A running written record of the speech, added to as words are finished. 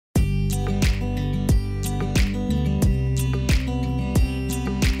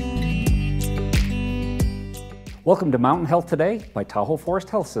Welcome to Mountain Health Today by Tahoe Forest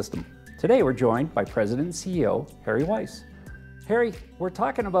Health System. Today we're joined by President and CEO Harry Weiss. Harry, we're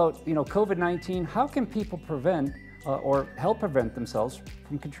talking about COVID-19. How can people prevent or help prevent themselves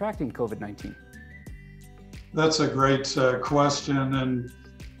from contracting COVID-19? That's a great question, and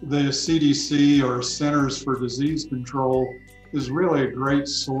the CDC, or Centers for Disease Control, is really a great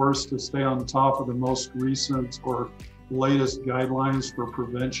source to stay on top of the most recent or latest guidelines for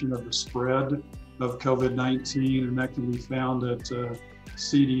prevention of the spread of COVID-19, and that can be found at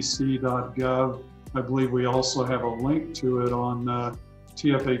cdc.gov. I believe we also have a link to it on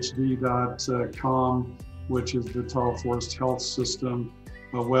tfhd.com, which is the Tahoe Forest Health System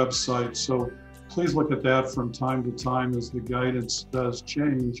website. So please look at that from time to time as the guidance does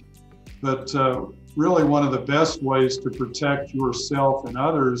change. But really one of the best ways to protect yourself and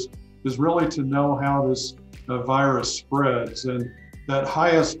others is really to know how this virus spreads. And that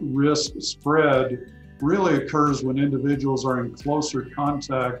highest risk spread really occurs when individuals are in closer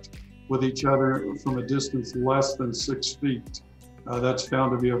contact with each other from a distance less than 6 feet. That's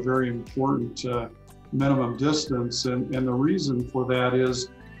found to be a very important minimum distance. And the reason for that is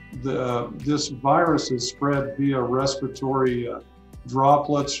this virus is spread via respiratory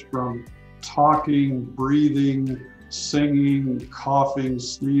droplets from talking, breathing, singing, coughing,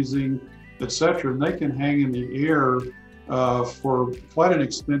 sneezing, etc. And they can hang in the air for quite an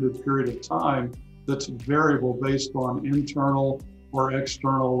extended period of time that's variable based on internal or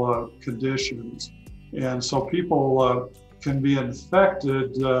external conditions. And so people can be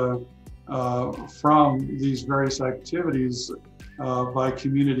infected from these various activities by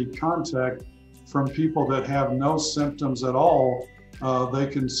community contact from people that have no symptoms at all. They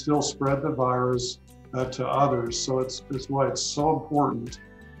can still spread the virus to others. So it's why it's so important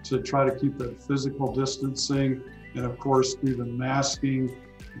to try to keep that physical distancing, and of course do the masking,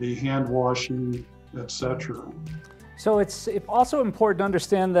 the hand washing, etc. So it's also important to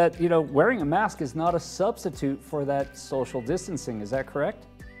understand that wearing a mask is not a substitute for that social distancing. Is that correct?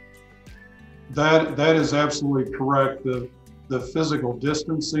 That is absolutely correct. The physical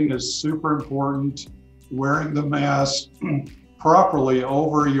distancing is super important. Wearing the mask properly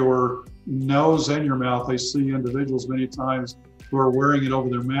over your nose and your mouth. I see individuals many times who are wearing it over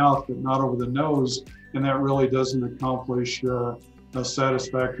their mouth but not over the nose, and that really doesn't accomplish a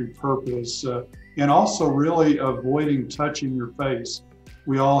satisfactory purpose. And also really avoiding touching your face.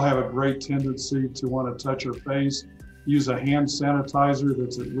 We all have a great tendency to want to touch our face. Use a hand sanitizer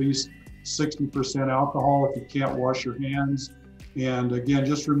that's at least 60% alcohol if you can't wash your hands. And again,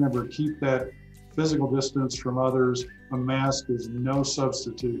 just remember, keep that physical distance from others. A mask is no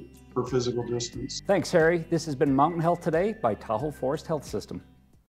substitute for physical distance. Thanks, Harry. This has been Mountain Health Today by Tahoe Forest Health System.